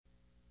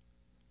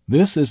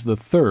This is the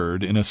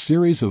third in a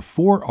series of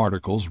 4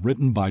 articles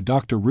written by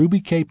Dr. Ruby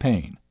K.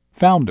 Payne,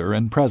 founder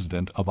and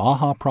president of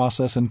AHA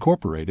Process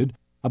Incorporated,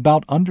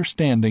 about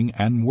understanding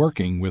and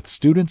working with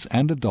students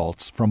and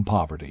adults from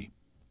poverty.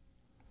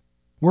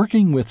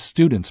 Working with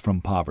students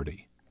from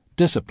poverty.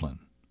 Discipline.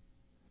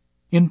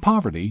 In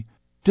poverty,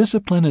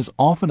 discipline is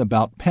often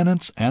about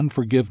penance and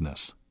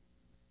forgiveness.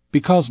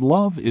 Because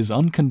love is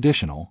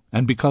unconditional,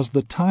 and because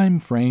the time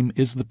frame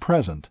is the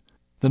present,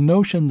 the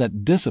notion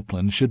that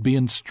discipline should be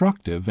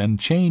instructive and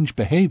change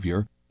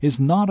behavior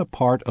is not a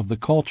part of the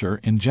culture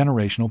in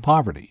generational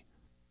poverty.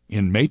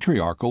 In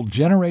matriarchal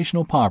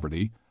generational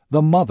poverty,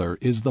 the mother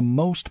is the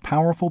most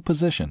powerful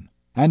position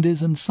and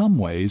is in some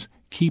ways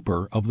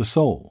keeper of the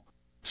soul,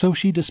 so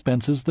she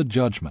dispenses the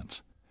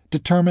judgments,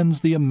 determines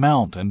the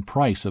amount and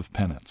price of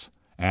penance,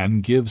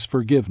 and gives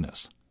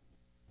forgiveness.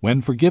 When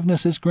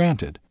forgiveness is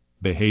granted,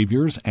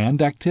 behaviors and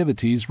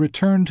activities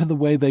return to the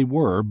way they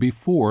were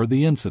before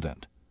the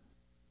incident.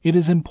 It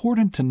is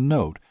important to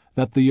note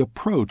that the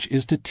approach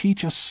is to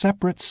teach a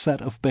separate set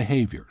of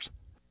behaviors.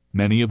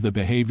 Many of the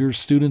behaviors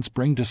students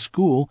bring to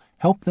school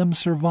help them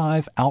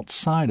survive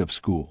outside of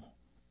school.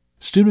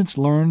 Students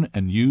learn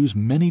and use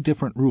many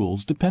different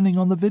rules depending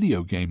on the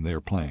video game they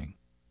are playing.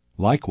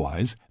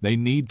 Likewise, they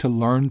need to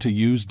learn to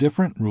use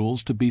different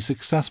rules to be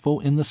successful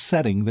in the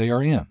setting they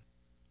are in.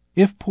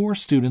 If poor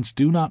students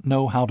do not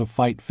know how to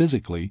fight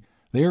physically,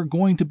 they are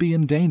going to be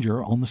in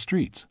danger on the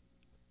streets.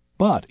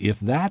 But if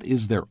that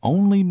is their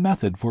only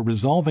method for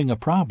resolving a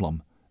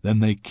problem, then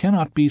they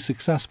cannot be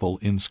successful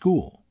in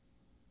school.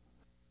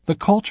 The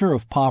culture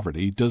of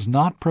poverty does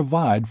not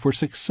provide for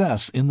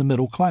success in the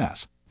middle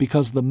class,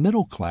 because the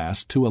middle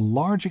class to a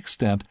large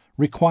extent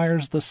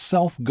requires the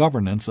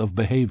self-governance of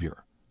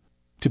behavior.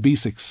 To be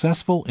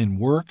successful in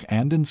work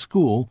and in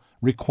school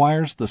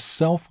requires the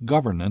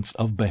self-governance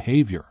of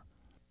behavior.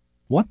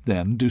 What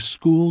then do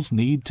schools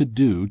need to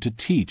do to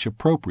teach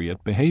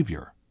appropriate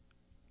behavior?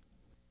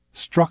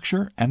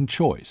 Structure and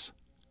choice.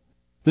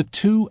 The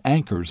 2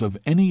 anchors of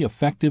any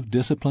effective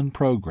discipline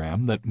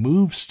program that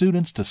moves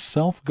students to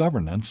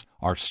self-governance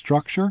are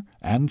structure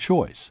and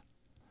choice.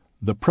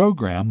 The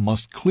program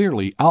must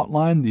clearly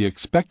outline the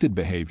expected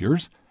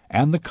behaviors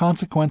and the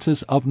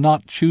consequences of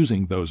not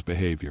choosing those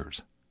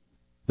behaviors.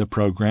 The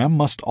program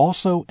must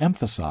also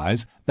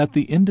emphasize that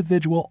the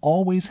individual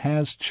always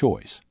has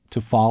choice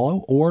to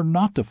follow or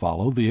not to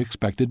follow the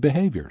expected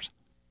behaviors.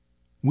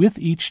 With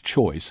each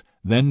choice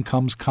then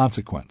comes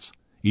consequence,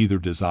 either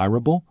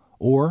desirable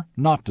or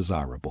not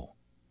desirable.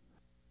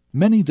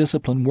 Many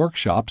discipline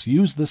workshops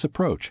use this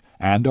approach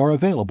and are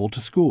available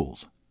to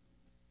schools.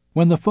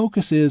 When the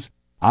focus is,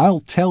 "I'll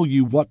tell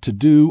you what to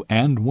do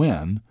and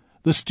when,"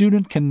 the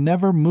student can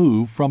never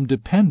move from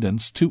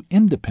dependence to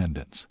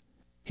independence.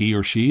 He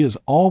or she is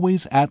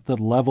always at the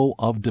level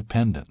of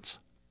dependence.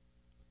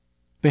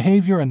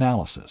 Behavior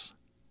analysis.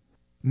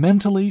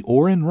 Mentally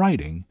or in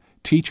writing,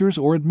 teachers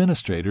or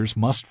administrators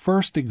must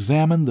first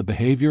examine the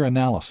behavior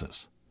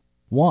analysis.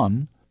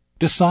 1.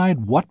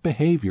 Decide what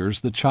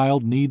behaviors the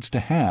child needs to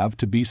have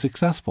to be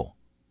successful.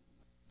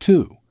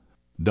 2.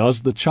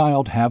 Does the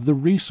child have the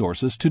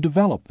resources to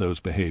develop those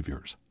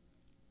behaviors?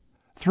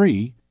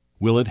 3.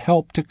 Will it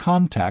help to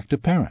contact a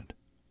parent?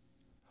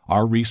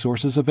 Are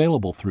resources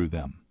available through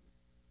them?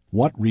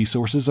 What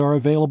resources are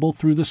available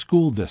through the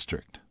school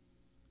district?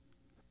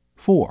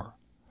 4.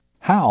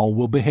 How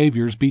will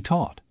behaviors be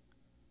taught?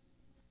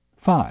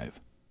 5.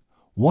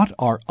 What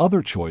are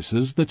other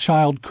choices the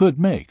child could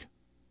make?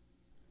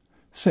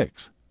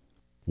 6.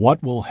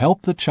 What will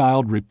help the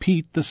child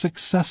repeat the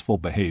successful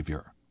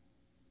behavior?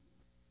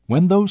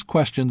 When those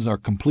questions are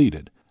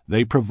completed,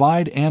 they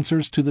provide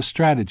answers to the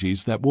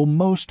strategies that will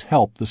most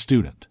help the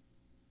student.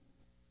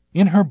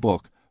 In her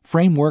book,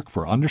 Framework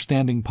for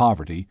Understanding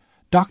Poverty,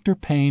 Dr.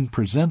 Payne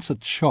presents a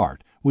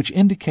chart which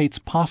indicates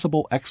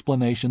possible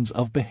explanations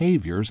of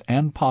behaviors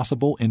and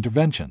possible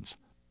interventions.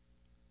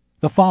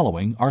 The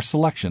following are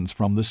selections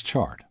from this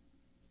chart.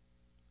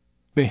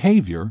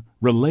 Behavior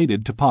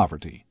related to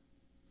poverty.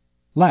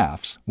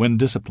 Laughs when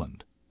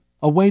disciplined.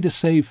 A way to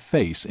save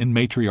face in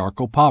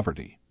matriarchal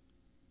poverty.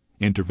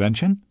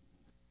 Intervention.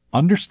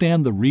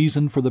 Understand the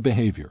reason for the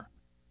behavior.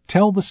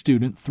 Tell the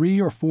student 3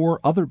 or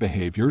 4 other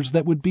behaviors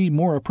that would be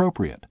more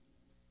appropriate.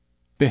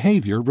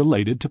 Behavior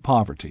related to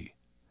poverty.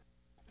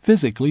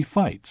 Physically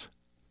fights.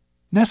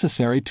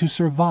 Necessary to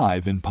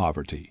survive in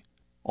poverty.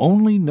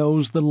 Only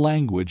knows the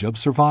language of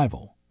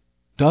survival.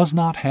 Does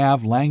not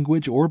have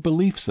language or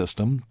belief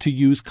system to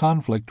use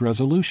conflict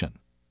resolution.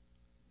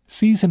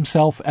 Sees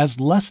himself as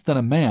less than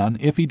a man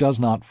if he does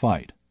not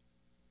fight.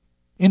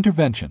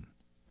 Intervention.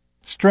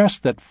 Stress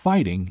that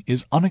fighting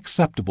is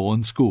unacceptable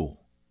in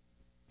school.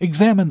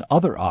 Examine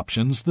other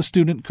options the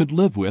student could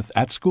live with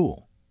at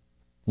school.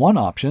 One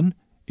option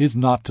is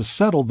not to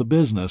settle the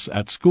business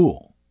at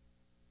school.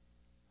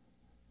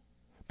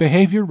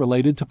 Behavior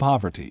related to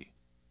poverty.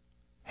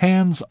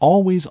 Hands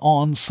always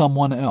on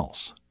someone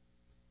else.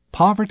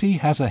 Poverty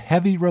has a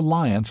heavy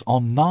reliance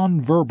on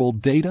nonverbal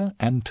data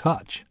and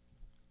touch.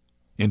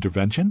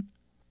 Intervention.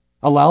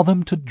 Allow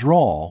them to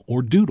draw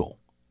or doodle.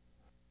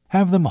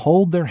 Have them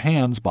hold their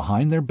hands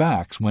behind their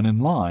backs when in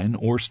line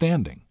or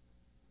standing.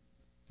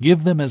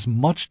 Give them as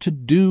much to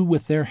do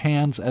with their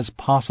hands as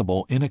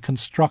possible in a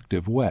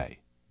constructive way.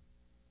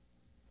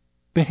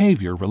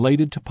 Behavior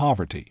related to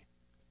poverty.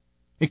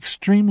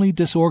 Extremely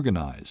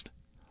disorganized.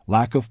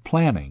 Lack of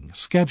planning,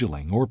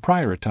 scheduling, or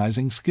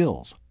prioritizing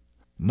skills.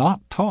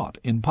 Not taught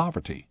in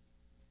poverty.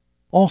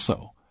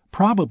 Also,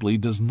 probably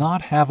does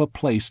not have a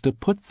place to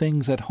put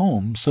things at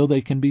home so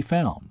they can be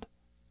found.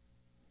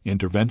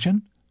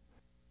 Intervention?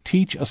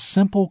 Teach a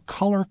simple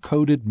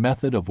color-coded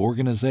method of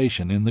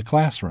organization in the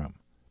classroom.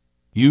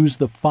 Use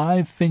the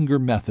 5-finger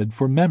method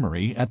for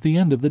memory at the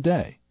end of the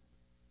day.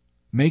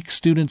 Make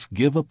students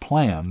give a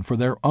plan for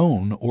their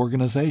own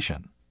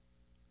organization.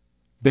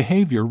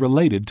 Behavior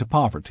related to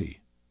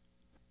poverty.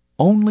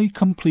 Only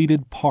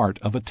completed part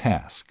of a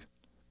task.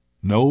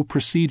 No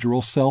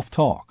procedural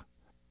self-talk.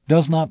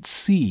 Does not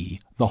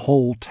see the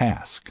whole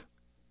task.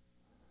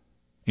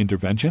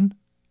 Intervention?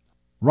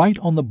 Write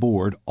on the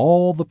board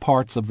all the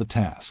parts of the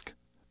task.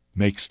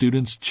 Make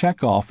students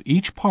check off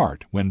each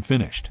part when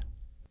finished.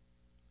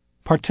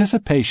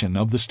 Participation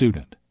of the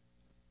student.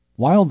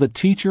 While the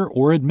teacher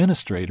or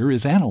administrator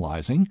is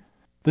analyzing,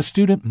 the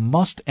student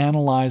must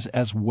analyze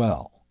as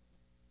well.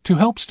 To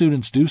help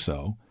students do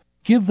so,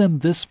 give them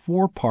this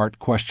 4-part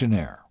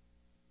questionnaire.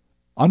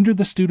 Under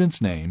the student's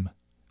name,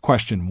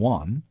 Question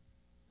 1,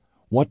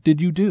 what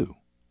did you do?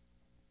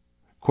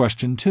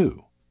 Question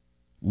 2,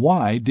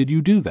 why did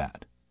you do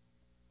that?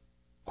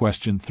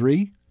 Question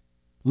 3,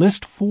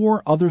 list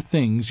 4 other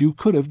things you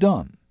could have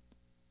done.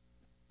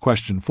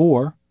 Question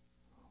 4,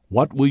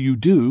 what will you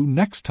do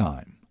next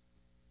time?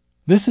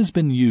 This has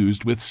been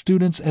used with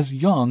students as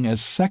young as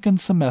 2nd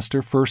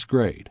semester 1st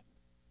grade.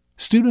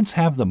 Students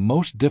have the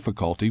most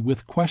difficulty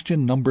with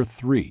question number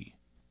 3.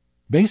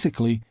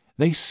 Basically,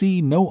 they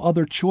see no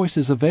other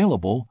choices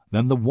available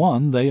than the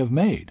one they have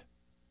made.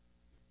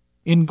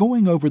 In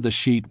going over the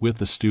sheet with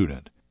the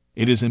student,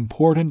 it is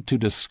important to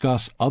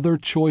discuss other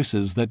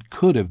choices that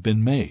could have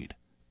been made.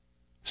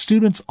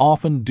 Students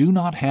often do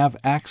not have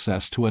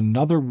access to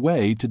another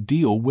way to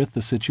deal with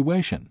the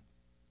situation.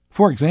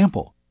 For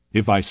example,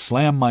 if I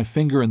slam my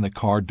finger in the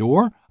car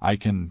door, I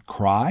can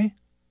cry,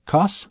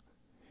 cuss,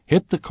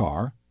 hit the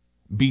car,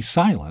 be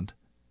silent,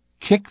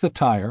 kick the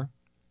tire,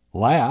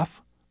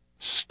 laugh,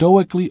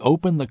 stoically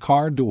open the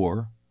car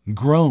door,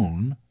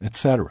 groan,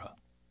 etc.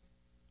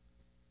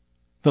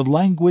 The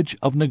language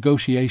of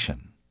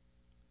negotiation.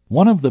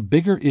 One of the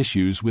bigger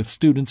issues with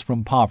students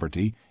from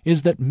poverty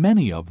is that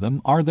many of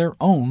them are their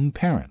own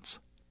parents.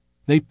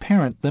 They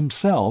parent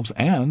themselves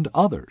and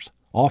others,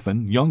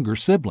 often younger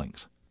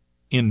siblings.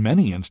 In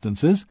many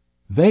instances,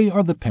 they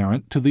are the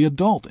parent to the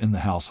adult in the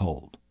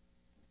household.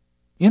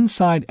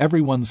 Inside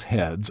everyone's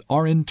heads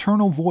are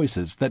internal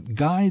voices that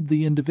guide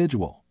the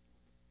individual.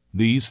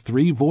 These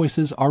 3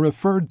 voices are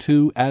referred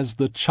to as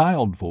the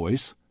child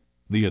voice,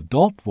 the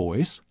adult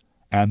voice,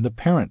 and the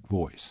parent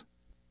voice.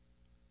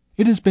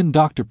 It has been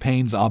Dr.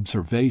 Payne's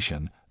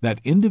observation that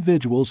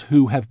individuals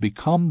who have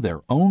become their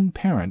own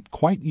parent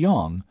quite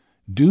young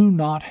do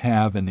not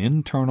have an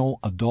internal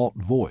adult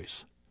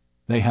voice.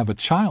 They have a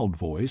child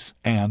voice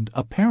and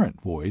a parent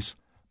voice,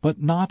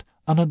 but not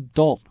an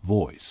adult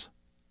voice.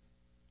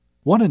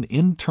 What an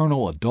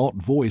internal adult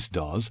voice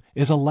does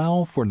is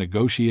allow for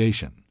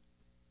negotiation.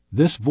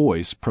 This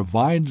voice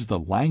provides the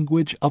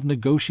language of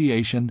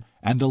negotiation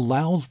and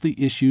allows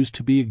the issues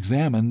to be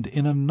examined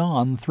in a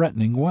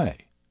non-threatening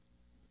way.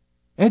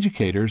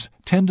 Educators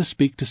tend to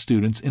speak to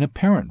students in a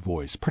parent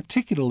voice,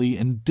 particularly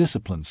in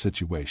discipline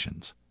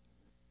situations.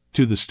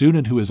 To the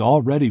student who is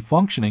already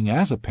functioning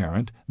as a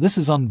parent, this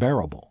is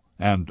unbearable,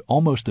 and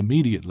almost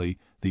immediately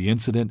the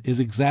incident is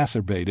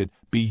exacerbated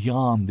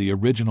beyond the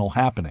original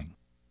happening.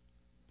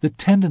 The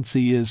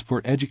tendency is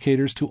for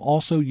educators to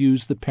also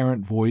use the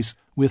parent voice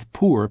with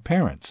poor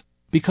parents,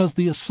 because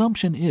the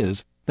assumption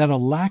is that a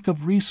lack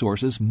of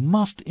resources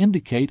must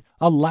indicate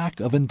a lack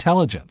of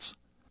intelligence.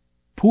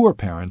 Poor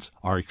parents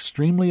are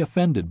extremely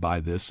offended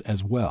by this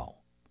as well.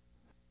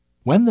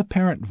 When the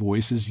parent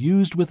voice is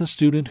used with a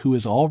student who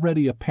is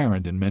already a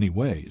parent in many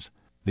ways,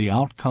 the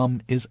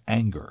outcome is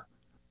anger.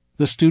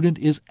 The student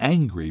is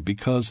angry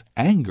because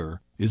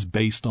anger is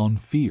based on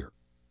fear.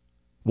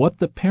 What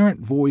the parent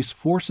voice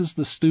forces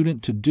the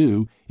student to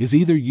do is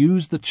either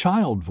use the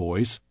child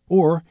voice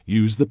or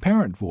use the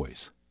parent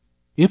voice.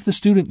 If the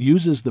student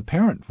uses the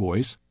parent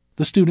voice,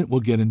 the student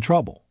will get in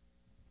trouble.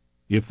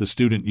 If the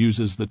student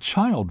uses the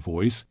child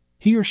voice,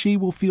 he or she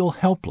will feel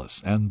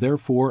helpless and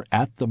therefore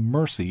at the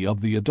mercy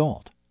of the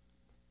adult.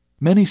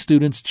 Many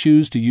students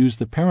choose to use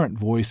the parent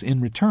voice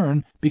in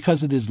return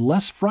because it is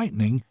less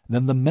frightening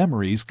than the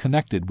memories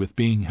connected with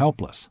being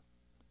helpless.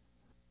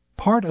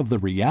 Part of the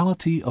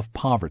reality of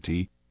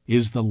poverty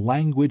is the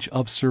language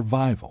of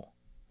survival.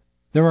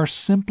 There are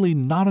simply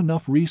not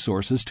enough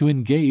resources to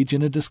engage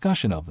in a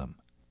discussion of them.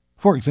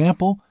 For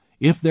example,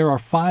 if there are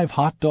 5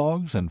 hot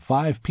dogs and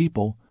 5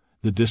 people,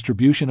 the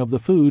distribution of the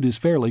food is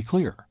fairly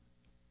clear.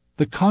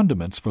 The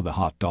condiments for the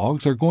hot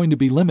dogs are going to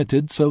be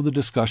limited, so the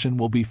discussion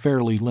will be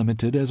fairly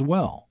limited as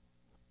well.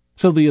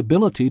 So the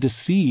ability to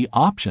see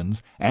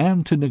options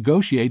and to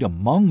negotiate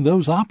among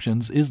those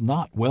options is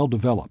not well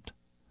developed.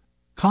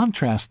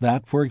 Contrast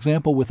that, for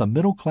example, with a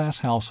middle-class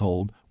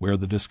household where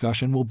the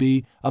discussion will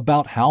be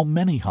about how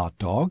many hot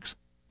dogs,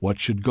 what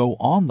should go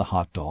on the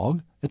hot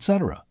dog,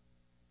 etc.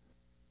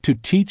 To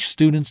teach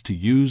students to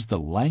use the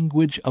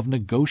language of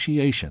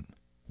negotiation,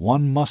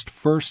 one must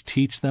first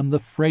teach them the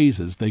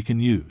phrases they can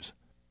use,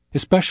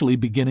 especially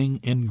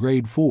beginning in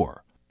grade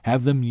 4.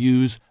 Have them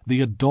use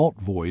the adult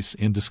voice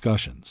in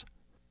discussions.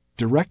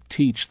 Direct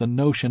teach the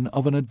notion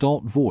of an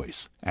adult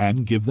voice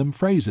and give them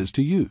phrases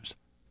to use.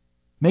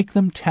 Make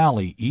them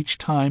tally each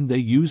time they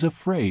use a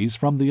phrase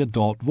from the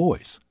adult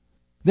voice.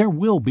 There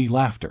will be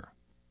laughter.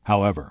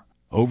 However,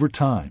 over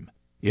time,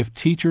 if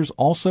teachers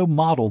also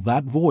model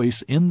that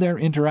voice in their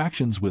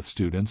interactions with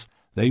students,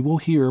 they will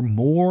hear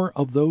more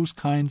of those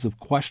kinds of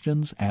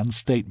questions and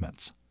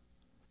statements.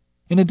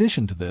 In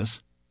addition to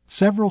this,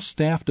 several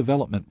staff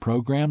development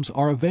programs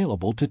are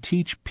available to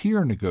teach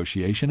peer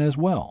negotiation as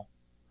well.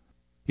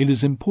 It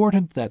is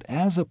important that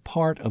as a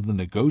part of the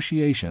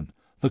negotiation,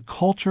 the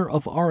culture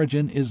of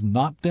origin is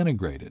not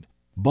denigrated,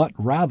 but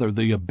rather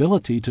the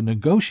ability to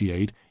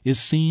negotiate is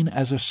seen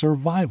as a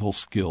survival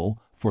skill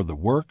for the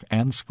work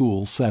and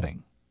school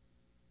setting.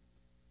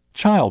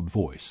 Child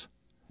voice: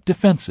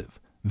 defensive,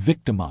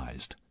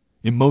 victimized,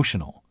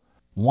 emotional,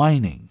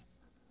 whining,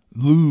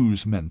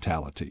 lose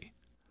mentality,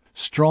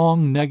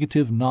 strong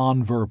negative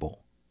nonverbal.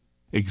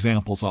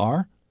 Examples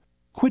are,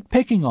 quit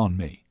picking on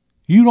me,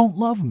 you don't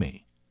love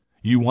me,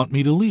 you want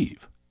me to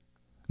leave,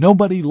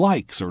 nobody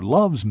likes or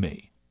loves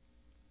me,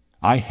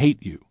 I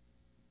hate you,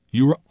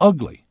 you're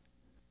ugly,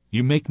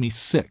 you make me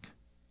sick,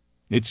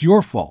 it's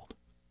your fault,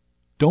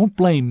 don't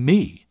blame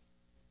me,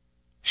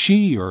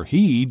 she or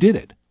he did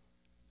it,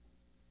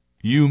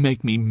 you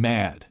make me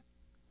mad,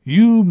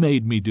 you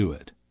made me do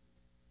it.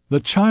 The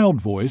child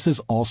voice is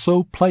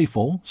also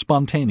playful,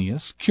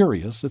 spontaneous,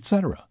 curious,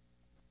 etc.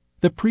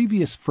 The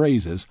previous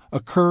phrases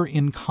occur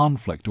in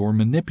conflict or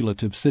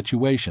manipulative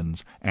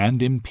situations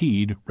and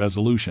impede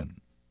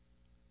resolution.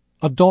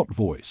 Adult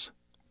voice: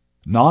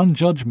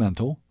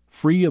 non-judgmental,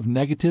 free of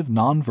negative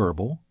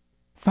nonverbal,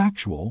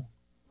 factual,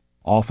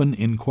 often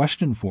in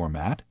question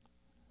format,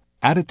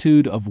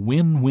 attitude of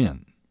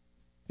win-win.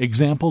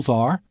 Examples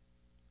are,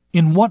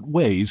 in what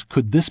ways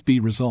could this be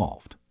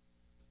resolved?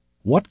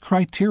 What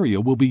criteria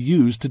will be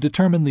used to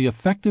determine the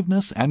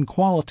effectiveness and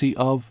quality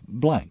of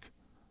blank?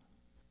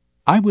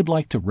 I would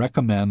like to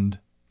recommend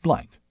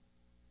blank.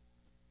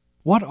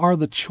 What are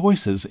the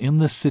choices in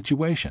this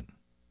situation?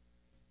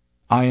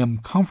 I am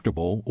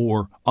comfortable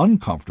or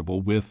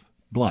uncomfortable with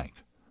blank.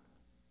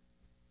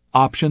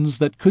 Options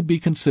that could be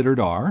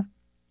considered are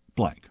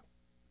blank.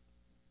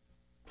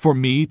 For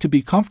me to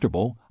be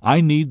comfortable,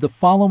 I need the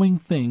following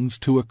things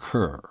to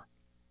occur.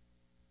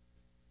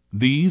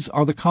 These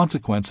are the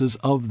consequences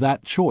of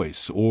that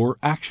choice or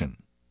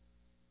action.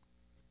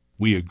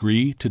 We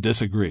agree to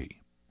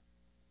disagree.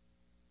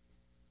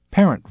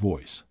 Parent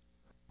voice: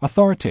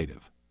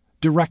 authoritative,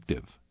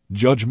 directive,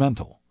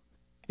 judgmental,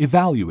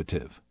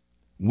 evaluative,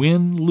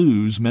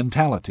 win-lose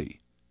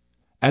mentality,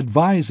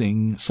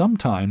 advising,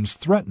 sometimes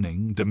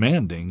threatening,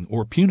 demanding,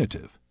 or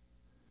punitive.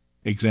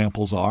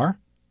 Examples are,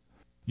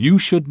 you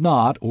should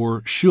not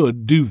or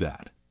should do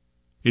that.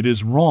 It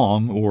is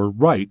wrong or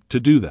right to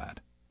do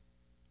that.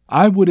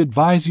 I would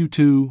advise you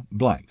to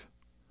blank.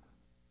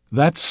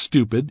 That's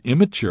stupid,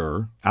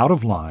 immature, out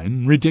of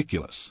line,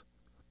 ridiculous.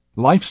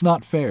 Life's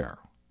not fair.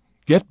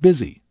 Get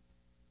busy.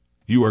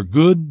 You are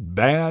good,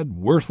 bad,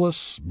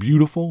 worthless,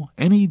 beautiful,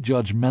 any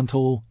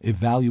judgmental,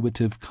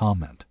 evaluative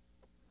comment.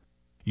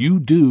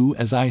 You do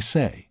as I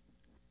say.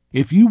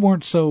 If you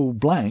weren't so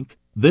blank,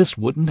 this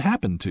wouldn't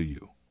happen to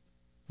you.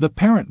 The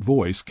parent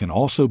voice can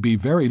also be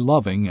very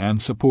loving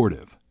and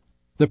supportive.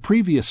 The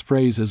previous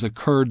phrases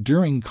occurred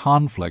during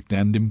conflict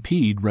and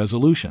impede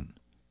resolution.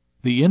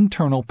 The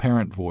internal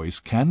parent voice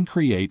can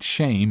create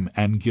shame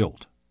and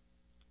guilt.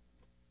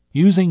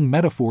 Using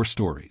metaphor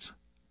stories.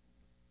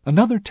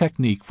 Another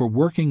technique for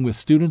working with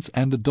students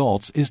and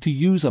adults is to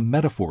use a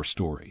metaphor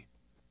story.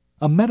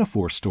 A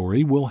metaphor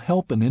story will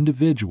help an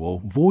individual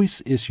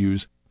voice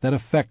issues that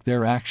affect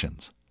their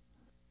actions.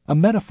 A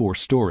metaphor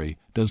story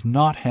does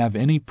not have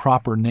any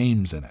proper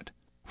names in it.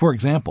 For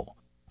example,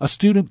 a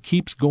student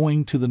keeps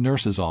going to the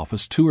nurse's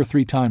office 2 or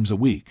 3 times a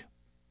week.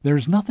 There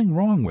is nothing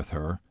wrong with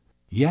her,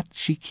 yet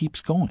she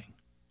keeps going.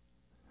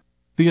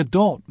 The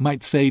adult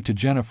might say to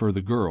Jennifer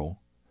the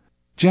girl,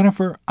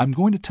 Jennifer, I'm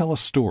going to tell a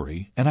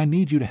story, and I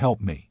need you to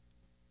help me.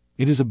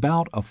 It is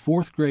about a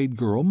 4th grade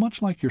girl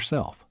much like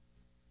yourself.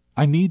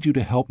 I need you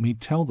to help me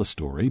tell the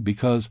story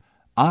because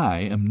I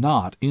am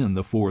not in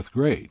the 4th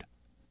grade.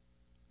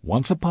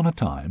 Once upon a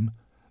time,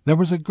 there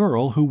was a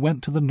girl who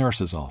went to the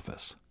nurse's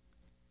office.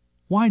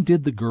 Why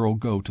did the girl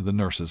go to the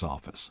nurse's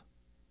office?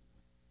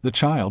 The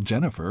child,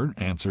 Jennifer,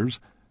 answers,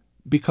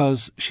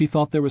 because she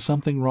thought there was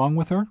something wrong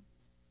with her.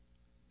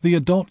 The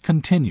adult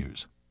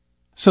continues,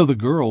 so the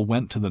girl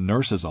went to the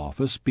nurse's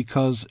office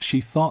because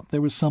she thought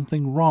there was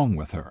something wrong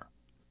with her.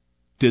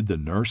 Did the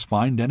nurse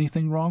find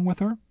anything wrong with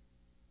her?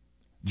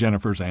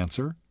 Jennifer's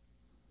answer.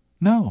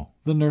 No,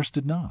 the nurse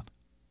did not.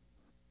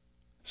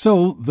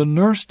 So the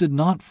nurse did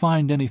not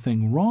find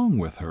anything wrong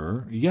with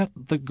her, yet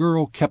the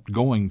girl kept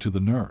going to the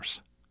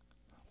nurse.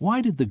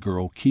 Why did the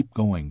girl keep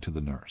going to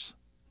the nurse?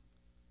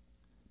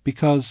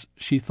 Because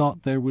she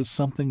thought there was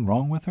something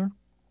wrong with her?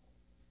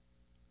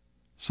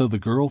 So the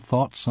girl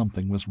thought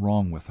something was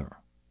wrong with her.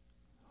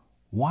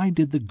 Why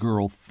did the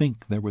girl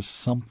think there was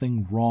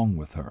something wrong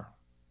with her?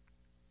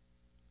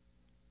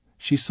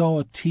 She saw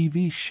a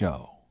TV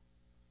show.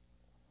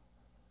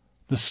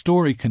 The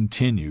story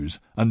continues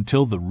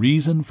until the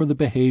reason for the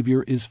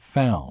behavior is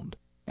found,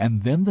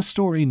 and then the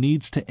story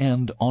needs to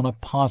end on a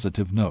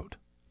positive note.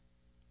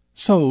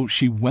 So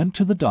she went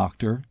to the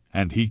doctor,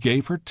 and he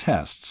gave her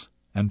tests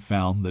and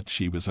found that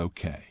she was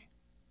okay.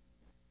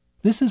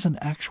 This is an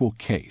actual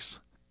case.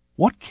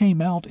 What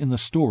came out in the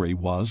story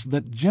was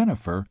that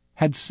Jennifer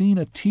had seen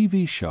a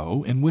TV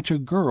show in which a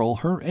girl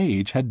her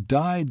age had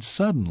died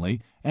suddenly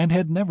and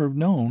had never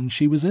known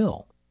she was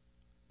ill.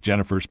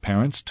 Jennifer's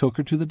parents took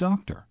her to the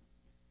doctor.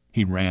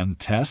 He ran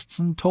tests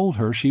and told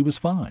her she was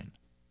fine.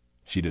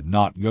 She did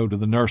not go to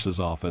the nurse's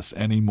office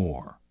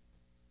anymore.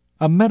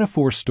 A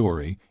metaphor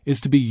story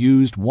is to be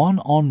used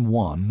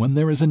one-on-one when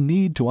there is a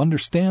need to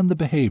understand the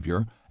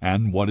behavior,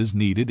 and what is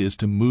needed is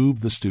to move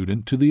the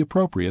student to the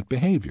appropriate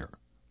behavior.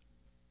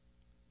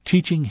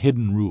 Teaching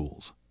hidden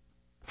rules.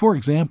 For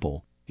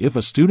example, if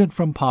a student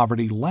from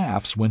poverty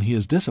laughs when he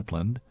is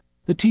disciplined,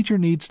 the teacher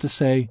needs to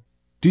say,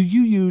 "Do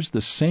you use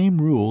the same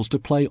rules to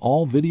play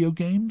all video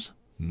games?"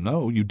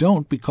 No, you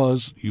don't,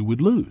 because you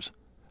would lose.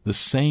 The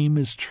same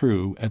is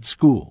true at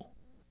school.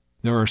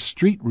 There are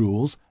street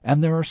rules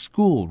and there are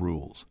school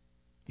rules.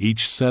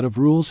 Each set of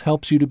rules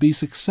helps you to be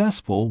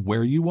successful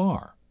where you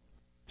are.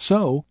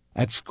 So,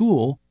 at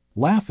school,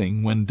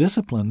 laughing when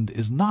disciplined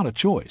is not a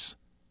choice.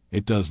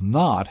 It does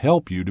not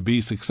help you to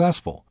be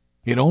successful.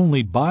 It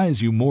only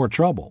buys you more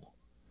trouble.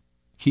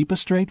 Keep a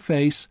straight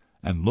face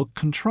and look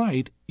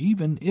contrite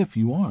even if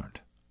you aren't.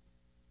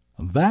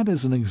 That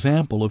is an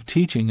example of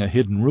teaching a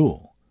hidden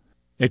rule.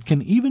 It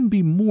can even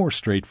be more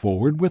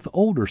straightforward with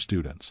older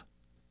students.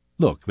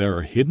 Look, there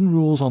are hidden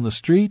rules on the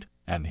street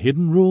and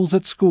hidden rules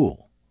at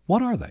school.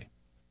 What are they?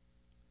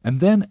 And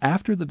then,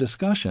 after the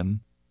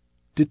discussion,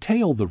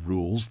 detail the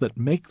rules that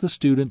make the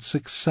student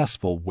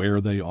successful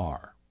where they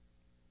are.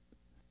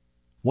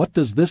 What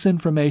does this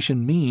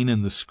information mean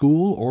in the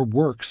school or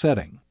work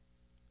setting?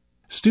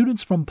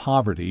 Students from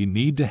poverty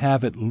need to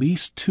have at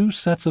least 2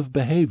 sets of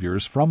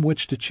behaviors from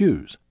which to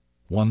choose,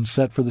 one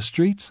set for the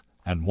streets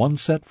and one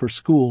set for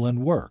school and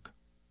work.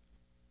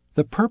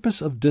 The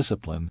purpose of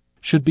discipline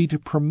should be to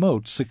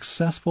promote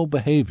successful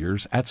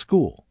behaviors at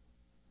school.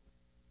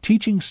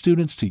 Teaching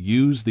students to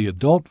use the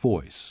adult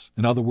voice,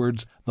 in other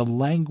words, the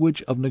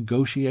language of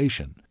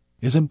negotiation,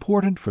 is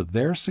important for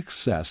their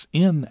success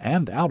in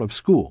and out of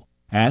school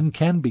and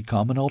can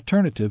become an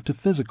alternative to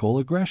physical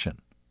aggression.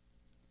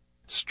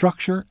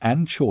 Structure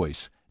and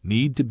choice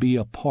need to be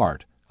a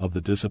part of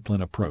the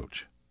discipline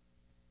approach.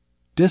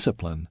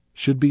 Discipline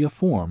should be a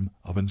form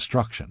of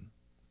instruction.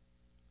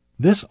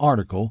 This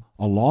article,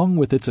 along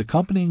with its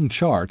accompanying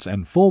charts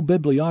and full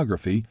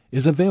bibliography,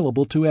 is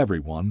available to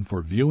everyone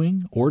for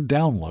viewing or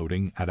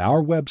downloading at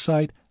our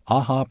website,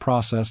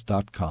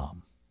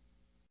 ahaprocess.com.